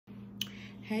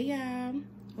Hey y'all,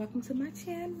 welcome to my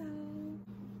channel.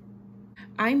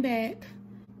 I'm back.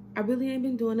 I really ain't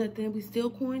been doing nothing. We still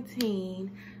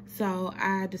quarantined, so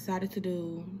I decided to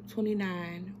do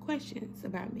 29 questions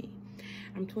about me.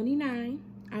 I'm 29.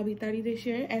 I'll be 30 this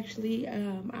year. Actually,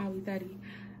 I'll be 30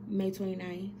 May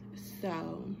 29th.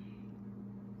 So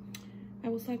I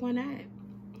was like, why not?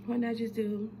 Why not just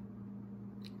do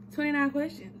 29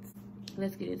 questions?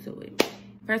 Let's get into it.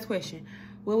 First question,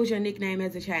 what was your nickname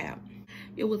as a child?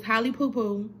 It was Holly Poo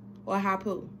Poo or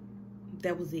Hapu.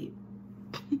 That was it.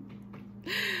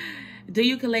 Do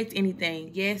you collect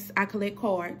anything? Yes, I collect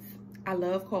cards. I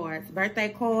love cards. Birthday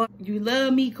card, you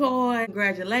love me card,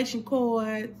 congratulations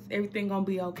cards, everything gonna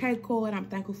be okay card, I'm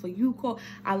thankful for you card.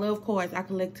 I love cards. I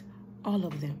collect all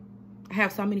of them. I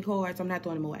have so many cards, I'm not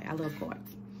throwing them away. I love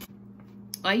cards.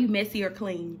 Are you messy or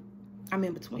clean? I'm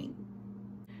in between.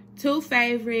 2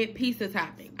 favorite pizza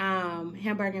toppings.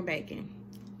 Hamburger and bacon.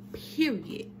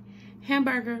 Period.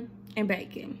 Hamburger and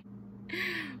bacon.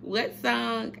 What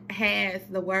song has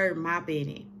the word mop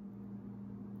in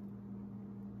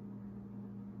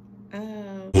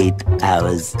it? 8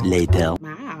 hours later.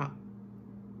 Wow.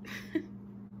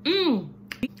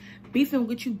 Beefing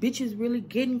with you bitches really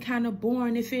getting kind of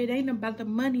boring. If it ain't about the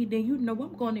money, then you know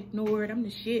I'm gonna ignore it. I'm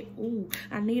the shit. Ooh,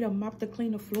 I need a mop to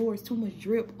clean the floors. Too much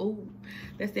drip. Ooh,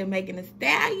 that's them making a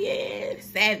stallion.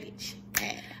 Savage.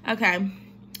 Okay,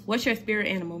 what's your spirit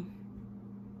animal?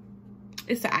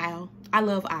 It's an owl. I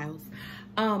love owls.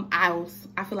 Owls.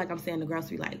 I feel like I'm saying the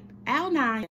grocery like owl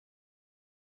 9.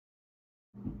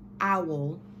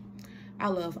 Owl. I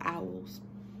love owls.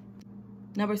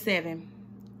 Number 7.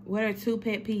 What are 2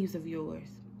 pet peeves of yours?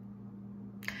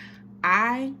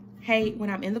 I hate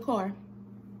when I'm in the car,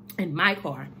 in my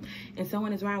car, and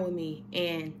someone is riding with me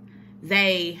and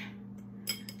they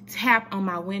tap on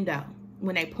my window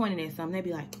when they pointing at something. They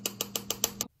be like,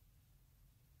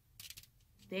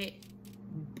 that.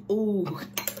 Ooh.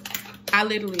 I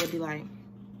literally would be like,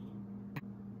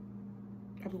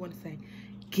 probably want to say,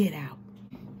 get out.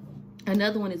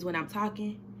 Another one is when I'm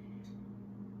talking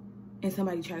and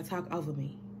somebody try to talk over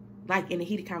me, like in a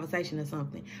heated conversation or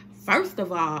something. First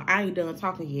of all, I ain't done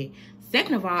talking yet.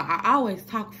 Second of all, I always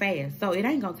talk fast, so it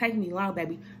ain't gonna take me long,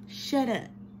 baby. Shut up.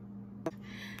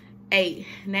 8,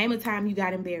 name a time you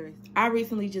got embarrassed. I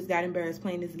recently just got embarrassed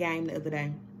playing this game the other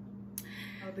day.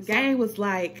 The game was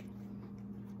like,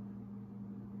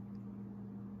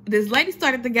 this lady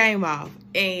started the game off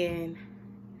and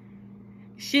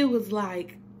she was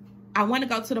like, I want to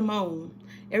go to the moon.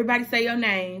 Everybody say your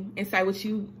name and say what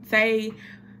you say.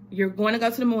 You're going to go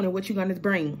to the moon and what you're going to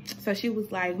bring. So she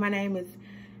was like, my name is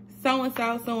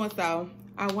so-and-so, so-and-so.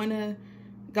 I want to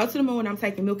go to the moon. I'm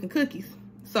taking milk and cookies.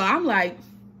 So I'm like,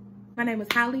 my name is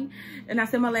Holly. And I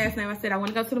said my last name. I said, I want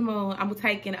to go to the moon. I'm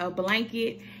taking a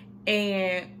blanket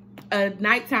and a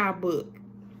nighttime book.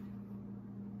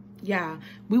 Yeah,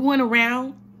 we went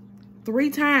around 3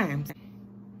 times.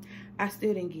 I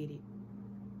still didn't get it.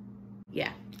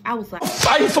 Yeah, I was like,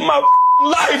 fighting for my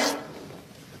life.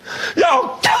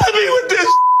 Y'all killing me with this.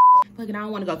 Fucking, I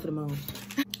don't want to go to the moon.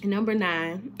 Number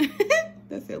 9.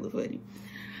 That's hella funny.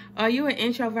 Are you an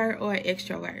introvert or an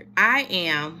extrovert? I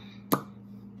am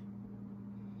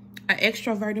an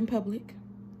extrovert in public,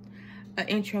 an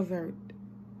introvert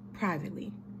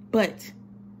privately, but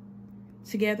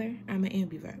together I'm an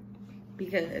ambivert.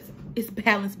 Because it's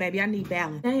balance, baby. I need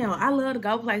balance. Damn, I love to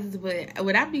go places, but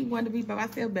when I want to be by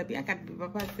myself, baby, I got to be by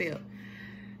myself.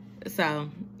 So,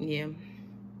 yeah.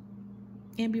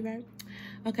 Ambivert.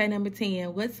 Okay, number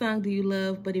 10. What song do you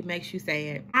love, but it makes you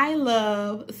sad? I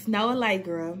love Snow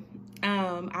Allegra.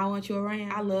 I Want You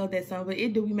Around. I love that song, but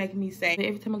it do be making me sad.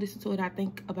 Every time I listen to it, I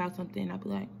think about something. I'll be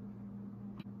like,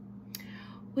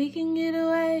 we can get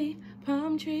away.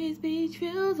 Palm trees, beach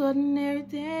views, ordinary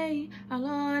day. All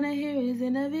I wanna hear is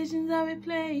in the visions I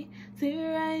replay. Sit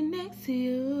right next to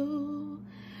you,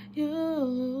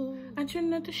 you. I try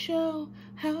not to show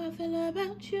how I feel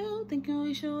about you. Thinking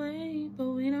we should wait, but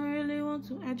we don't really want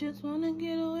to. I just wanna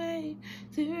get away.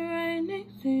 Sit right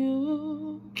next to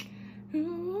you.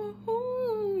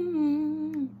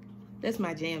 That's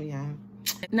my jam, y'all.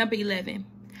 Number 11.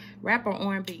 Rap or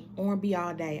R&B? R&B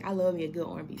all day. I love me a good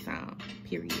R&B song,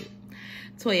 period.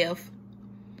 12.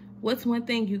 What's one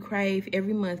thing you crave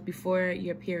every month before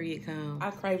your period comes? I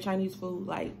crave Chinese food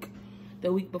like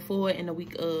the week before and the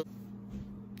week of.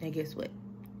 And guess what?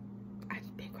 I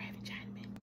just been craving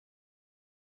Chinaman.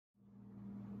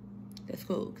 That's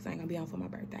cool, because I ain't gonna be on for my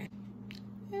birthday.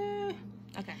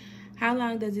 Okay. How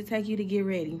long does it take you to get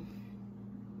ready?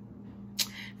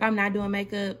 If I'm not doing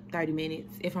makeup, 30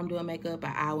 minutes. If I'm doing makeup,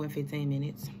 an hour and 15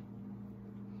 minutes.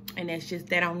 And that's just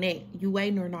that on that. You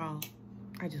waiting or no?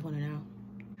 I just want to know.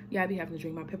 Y'all be having to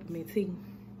drink my peppermint tea.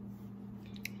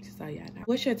 Just so y'all know.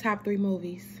 What's your top 3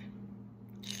 movies?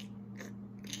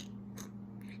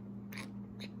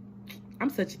 I'm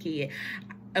such a kid.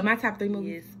 My top 3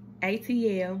 movies is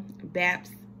ATL, Baps,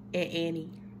 and Annie.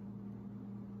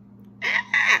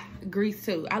 Grease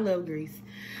too. I love Grease.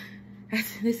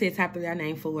 This is top 3 I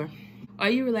named 4. Are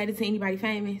you related to anybody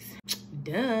famous?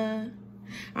 Duh.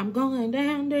 I'm going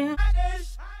down, down.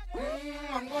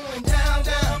 I'm going down,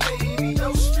 down, baby.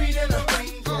 No street in the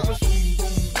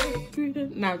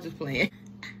rain. No, just playing.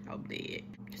 I'm dead.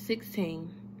 16.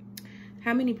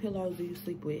 How many pillows do you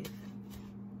sleep with?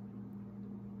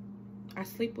 I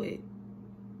sleep with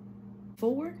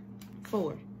 4.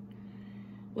 4.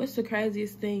 What's the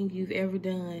craziest thing you've ever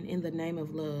done in the name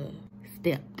of love?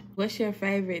 Stepped. What's your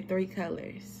favorite 3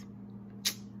 colors?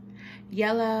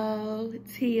 Yellow,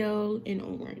 teal, and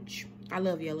orange. I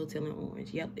love yellow, teal, and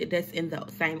orange. Yep, that's in the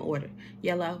same order.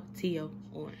 Yellow, teal,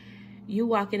 orange. You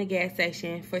walk in a gas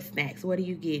station for snacks. What are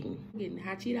you getting? I'm getting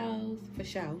hot Cheetos for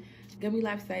sure. Gummy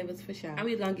Lifesavers for sure. I'm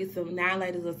either gonna get some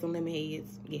 9-laters or some lemon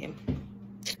heads. Yeah.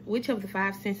 Which of the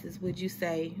 5 senses would you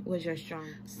say was your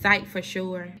strongest? Sight for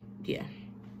sure. Yeah.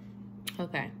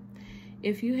 Okay.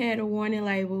 If you had a warning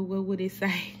label, what would it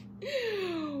say?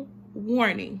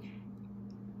 Warning.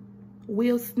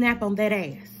 We'll snap on that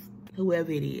ass.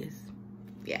 Whoever it is.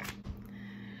 Yeah.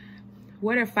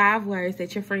 What are 5 words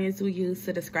that your friends will use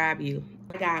to describe you?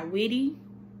 I got witty.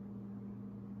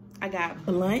 I got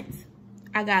blunt.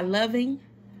 I got loving.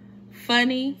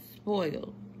 Funny.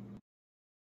 Spoiled.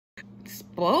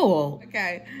 Spoiled.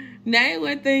 Okay. Name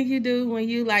one thing you do when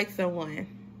you like someone.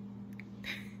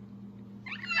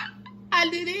 I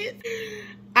do this.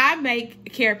 I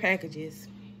make care packages.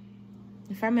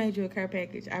 If I made you a care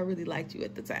package, I really liked you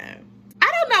at the time.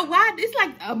 I don't know why. It's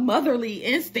like a motherly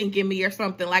instinct in me or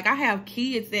something. Like, I have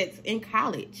kids that's in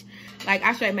college. Like,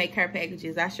 I straight make care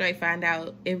packages. I straight find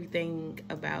out everything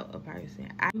about a person.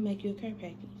 I make you a care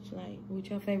package. Like, with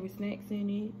your favorite snacks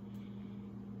in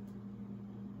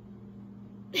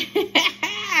it.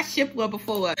 I shipped one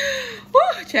before.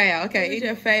 Woo, child. Okay. Who's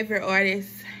your favorite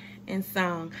artist and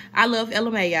song? I love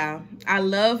Ella May, y'all. I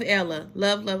love Ella.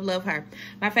 Love, love, love her.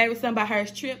 My favorite song by her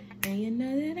is Trip. And you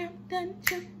know that I'm done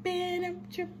tripping. I'm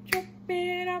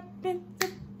tripping up in the...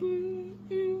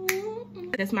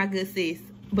 That's my good sis.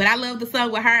 But I love the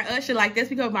song with her and Usher. Like, that's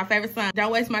because my favorite song.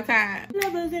 Don't waste my time.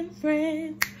 Lovers and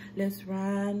friends, let's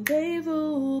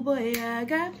rendezvous. Boy, I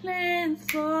got plans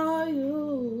for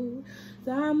you.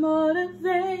 So I'm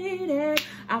motivated.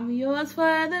 I'm yours for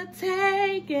the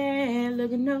taking.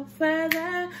 Looking no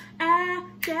further. I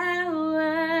got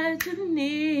what you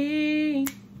need.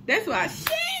 That's my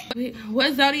shit.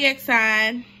 What zodiac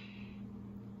sign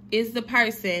is the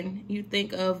person you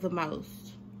think of the most?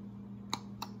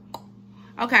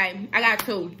 Okay, I got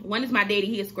 2. One is my daddy.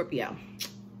 He is Scorpio.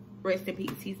 Rest in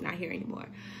peace. He's not here anymore.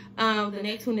 The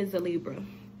next one is a Libra.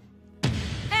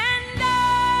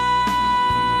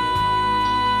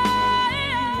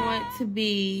 To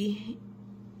be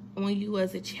when you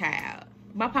was a child.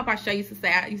 My papa sure used to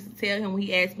say, I used to tell him when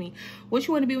he asked me, what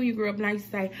you want to be when you grew up? And I used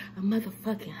to say, a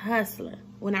motherfucking hustler.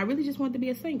 When I really just wanted to be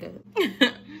a singer.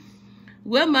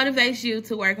 What motivates you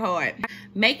to work hard?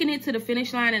 Making it to the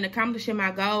finish line and accomplishing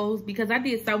my goals, because I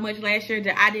did so much last year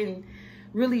that I didn't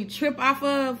really trip off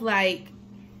of. Like,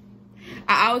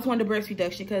 I always wanted a breast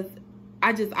reduction because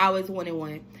I just always wanted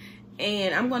one.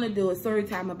 And I'm going to do a story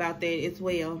time about that as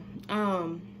well.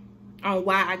 On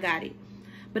why I got it.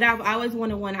 But I've always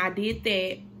wanted one. I did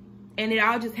that. And it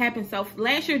all just happened. So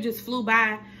last year just flew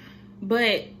by.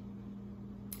 But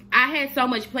I had so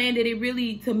much planned that it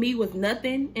really, to me, was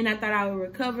nothing. And I thought I would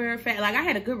recover fast. Like, I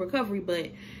had a good recovery,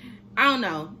 but I don't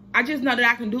know. I just know that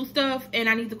I can do stuff. And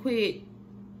I need to quit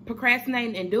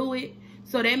procrastinating and do it.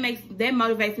 So that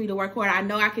motivates me to work hard. I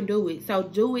know I can do it. So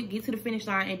do it, get to the finish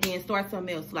line, and then start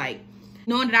something else. Like,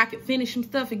 knowing that I could finish some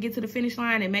stuff and get to the finish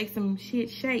line and make some shit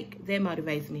shake, that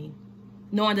motivates me.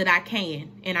 Knowing that I can,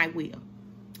 and I will.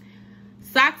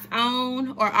 Socks on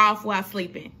or off while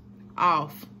sleeping?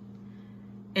 Off.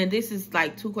 And this is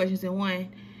like 2 questions in one.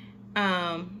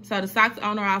 So the socks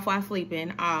on or off while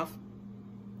sleeping? Off.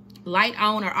 Light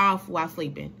on or off while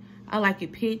sleeping? I like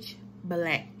it pitch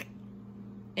black.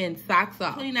 And socks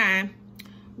off. 29.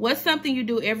 What's something you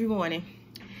do every morning?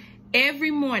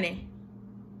 Every morning.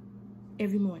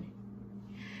 Every morning.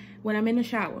 When I'm in the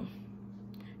shower.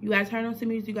 You gotta turn on some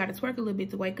music. You gotta twerk a little bit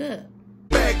to wake up.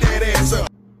 Back that ass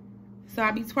up. So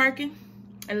I be twerking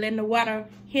and letting the water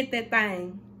hit that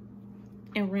thing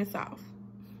and rinse off.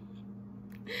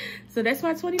 So that's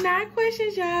my 29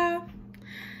 questions, y'all.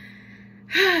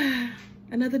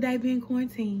 Another day being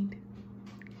quarantined.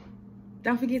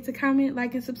 Don't forget to comment,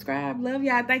 like, and subscribe. Love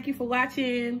y'all. Thank you for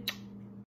watching.